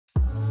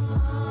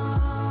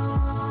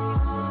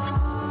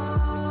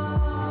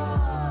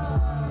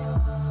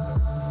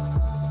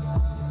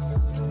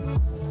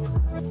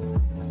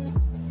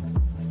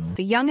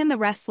Young and the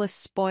Restless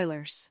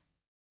spoilers.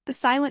 The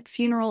silent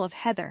funeral of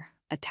Heather,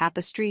 a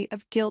tapestry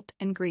of guilt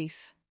and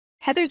grief.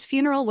 Heather's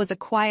funeral was a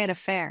quiet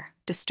affair,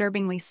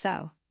 disturbingly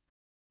so.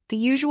 The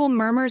usual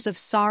murmurs of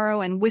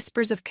sorrow and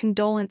whispers of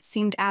condolence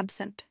seemed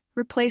absent,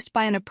 replaced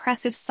by an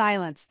oppressive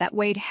silence that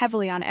weighed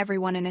heavily on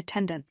everyone in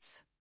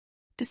attendance.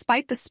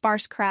 Despite the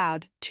sparse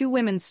crowd, two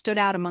women stood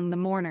out among the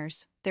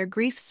mourners, their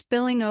grief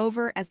spilling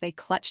over as they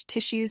clutched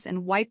tissues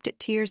and wiped at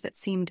tears that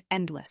seemed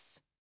endless.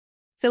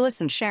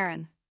 Phyllis and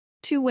Sharon,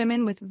 two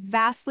women with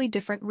vastly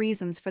different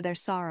reasons for their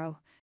sorrow,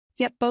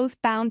 yet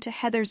both bound to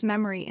Heather's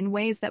memory in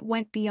ways that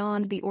went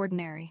beyond the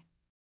ordinary.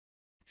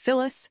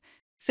 Phyllis,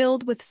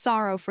 filled with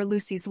sorrow for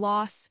Lucy's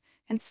loss,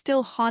 and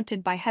still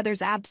haunted by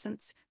Heather's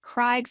absence,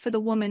 cried for the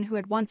woman who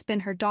had once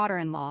been her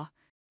daughter-in-law,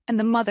 and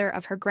the mother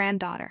of her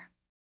granddaughter.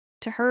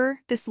 To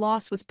her, this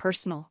loss was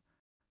personal,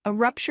 a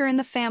rupture in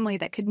the family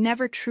that could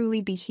never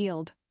truly be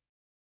healed.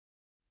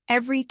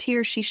 Every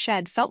tear she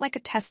shed felt like a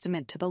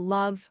testament to the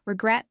love,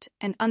 regret,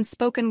 and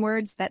unspoken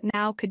words that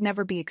now could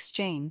never be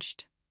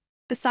exchanged.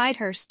 Beside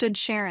her stood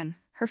Sharon,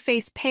 her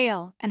face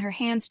pale and her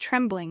hands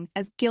trembling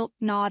as guilt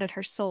gnawed at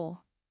her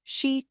soul.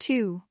 She,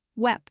 too,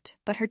 wept,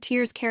 but her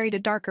tears carried a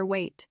darker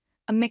weight,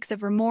 a mix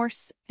of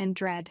remorse and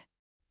dread.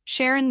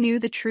 Sharon knew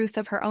the truth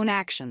of her own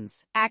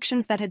actions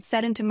that had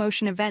set into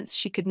motion events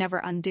she could never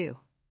undo.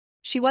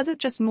 She wasn't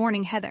just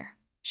mourning Heather,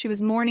 she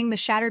was mourning the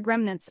shattered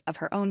remnants of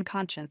her own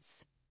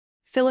conscience.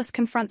 Phyllis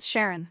confronts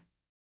Sharon.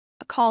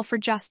 A call for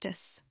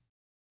justice.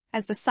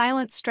 As the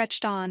silence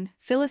stretched on,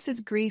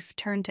 Phyllis's grief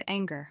turned to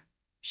anger.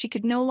 She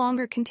could no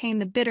longer contain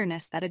the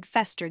bitterness that had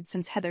festered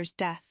since Heather's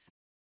death.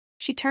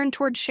 She turned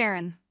toward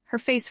Sharon, her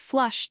face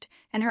flushed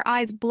and her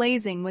eyes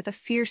blazing with a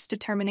fierce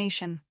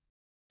determination.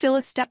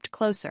 Phyllis stepped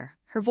closer,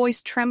 her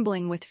voice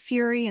trembling with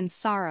fury and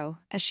sorrow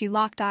as she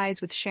locked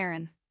eyes with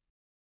Sharon.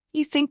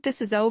 "You think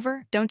this is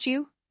over, don't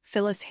you?"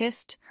 Phyllis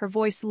hissed, her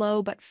voice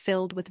low but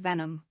filled with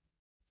venom.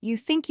 "You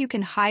think you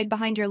can hide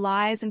behind your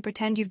lies and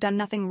pretend you've done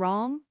nothing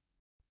wrong?"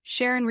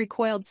 Sharon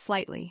recoiled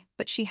slightly,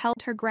 but she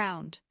held her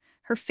ground,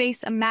 her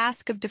face a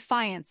mask of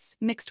defiance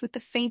mixed with the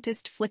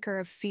faintest flicker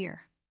of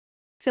fear.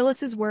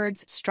 Phyllis's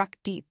words struck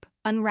deep,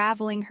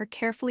 unraveling her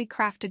carefully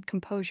crafted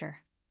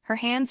composure. Her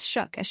hands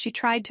shook as she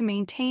tried to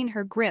maintain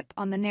her grip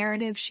on the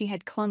narrative she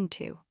had clung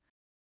to.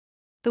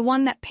 The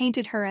one that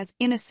painted her as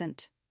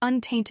innocent,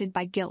 untainted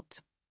by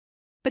guilt.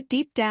 But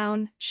deep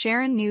down,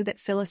 Sharon knew that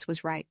Phyllis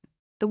was right.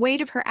 The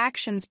weight of her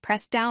actions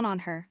pressed down on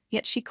her,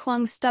 yet she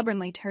clung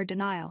stubbornly to her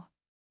denial.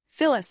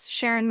 "Phyllis,"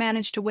 Sharon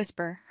managed to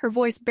whisper, her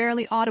voice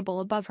barely audible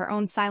above her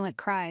own silent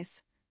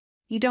cries.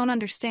 "You don't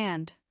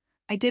understand.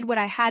 I did what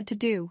I had to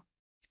do.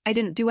 I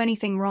didn't do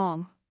anything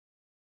wrong."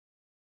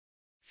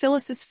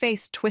 Phyllis's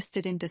face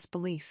twisted in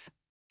disbelief.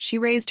 She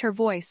raised her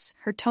voice,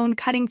 her tone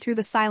cutting through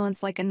the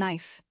silence like a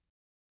knife.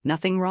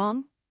 "Nothing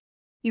wrong?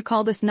 You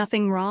call this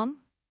nothing wrong?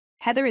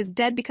 Heather is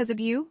dead because of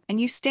you, and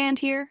you stand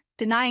here,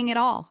 denying it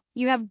all.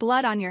 You have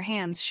blood on your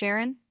hands,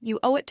 Sharon. You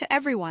owe it to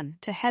everyone,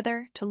 to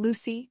Heather, to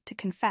Lucy, to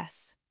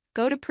confess.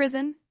 Go to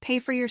prison, pay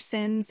for your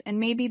sins, and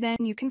maybe then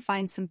you can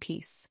find some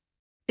peace.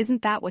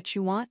 Isn't that what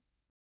you want?"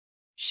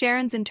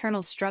 Sharon's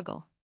internal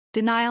struggle,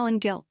 denial and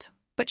guilt.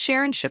 But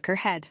Sharon shook her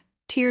head,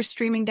 tears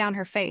streaming down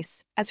her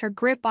face, as her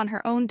grip on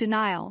her own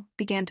denial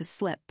began to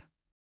slip.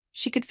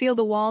 She could feel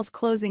the walls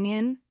closing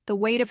in, the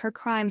weight of her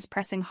crimes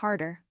pressing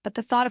harder, but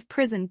the thought of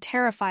prison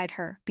terrified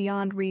her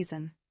beyond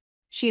reason.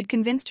 She had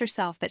convinced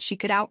herself that she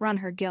could outrun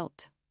her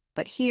guilt,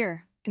 but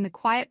here, in the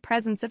quiet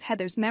presence of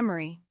Heather's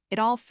memory, it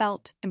all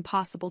felt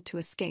impossible to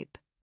escape.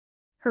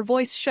 Her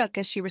voice shook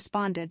as she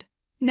responded,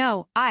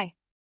 "No, I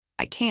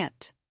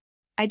can't.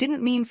 I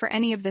didn't mean for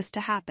any of this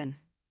to happen.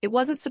 It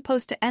wasn't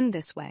supposed to end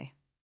this way.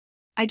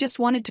 I just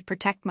wanted to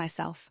protect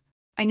myself.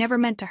 I never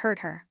meant to hurt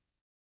her."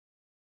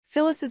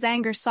 Phyllis's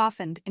anger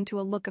softened into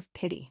a look of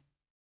pity.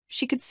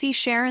 She could see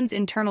Sharon's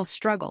internal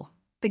struggle,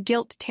 the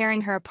guilt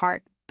tearing her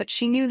apart, but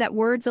she knew that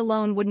words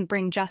alone wouldn't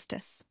bring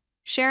justice.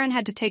 Sharon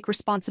had to take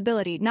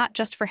responsibility not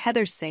just for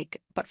Heather's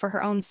sake, but for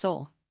her own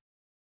soul.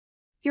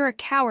 "You're a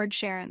coward,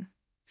 Sharon,"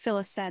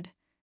 Phyllis said,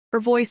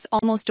 her voice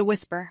almost a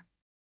whisper.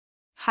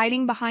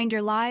 "Hiding behind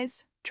your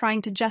lies,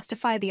 trying to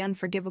justify the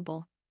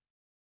unforgivable.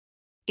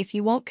 If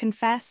you won't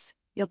confess,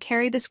 you'll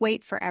carry this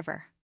weight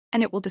forever,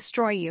 and it will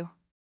destroy you."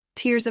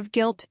 Tears of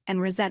guilt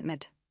and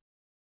resentment.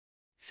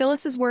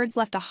 Phyllis's words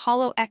left a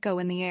hollow echo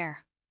in the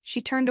air.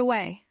 She turned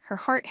away, her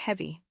heart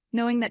heavy,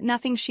 knowing that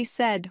nothing she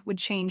said would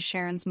change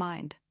Sharon's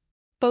mind.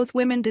 Both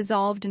women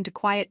dissolved into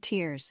quiet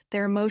tears,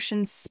 their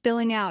emotions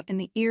spilling out in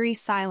the eerie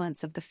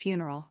silence of the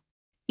funeral.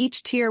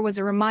 Each tear was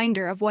a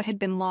reminder of what had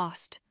been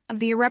lost, of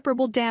the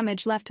irreparable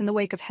damage left in the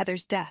wake of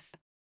Heather's death.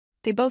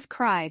 They both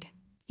cried,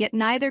 yet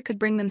neither could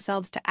bring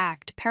themselves to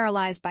act,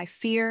 paralyzed by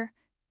fear,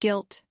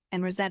 guilt,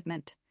 and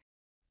resentment.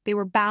 They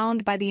were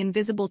bound by the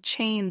invisible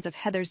chains of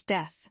Heather's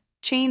death,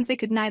 chains they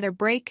could neither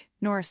break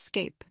nor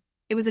escape.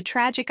 It was a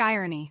tragic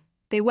irony.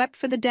 They wept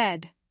for the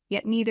dead,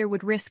 yet neither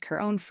would risk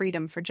her own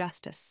freedom for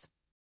justice.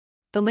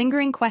 The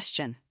lingering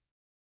question: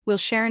 will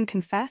Sharon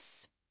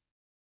confess?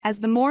 As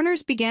the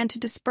mourners began to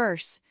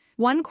disperse,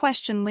 One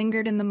question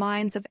lingered in the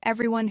minds of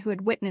everyone who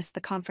had witnessed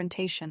the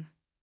confrontation.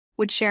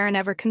 Would Sharon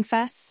ever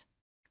confess?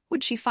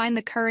 Would she find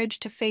the courage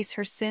to face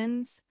her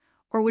sins?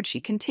 Or would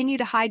she continue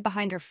to hide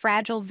behind her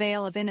fragile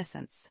veil of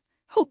innocence,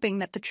 hoping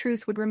that the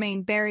truth would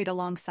remain buried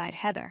alongside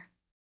Heather?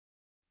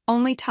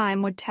 Only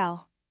time would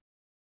tell.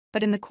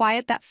 But in the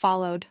quiet that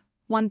followed,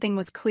 one thing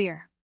was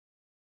clear.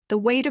 The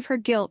weight of her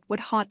guilt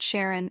would haunt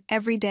Sharon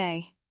every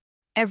day,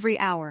 every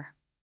hour,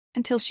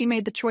 until she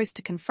made the choice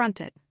to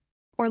confront it,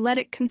 or let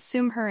it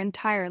consume her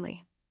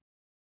entirely.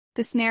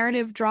 This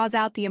narrative draws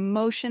out the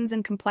emotions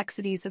and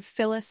complexities of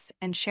Phyllis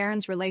and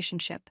Sharon's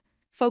relationship,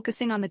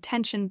 focusing on the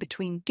tension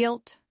between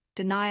guilt,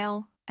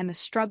 denial, and the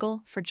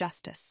struggle for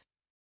justice.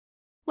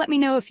 Let me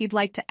know if you'd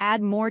like to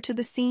add more to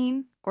the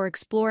scene or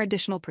explore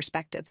additional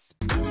perspectives.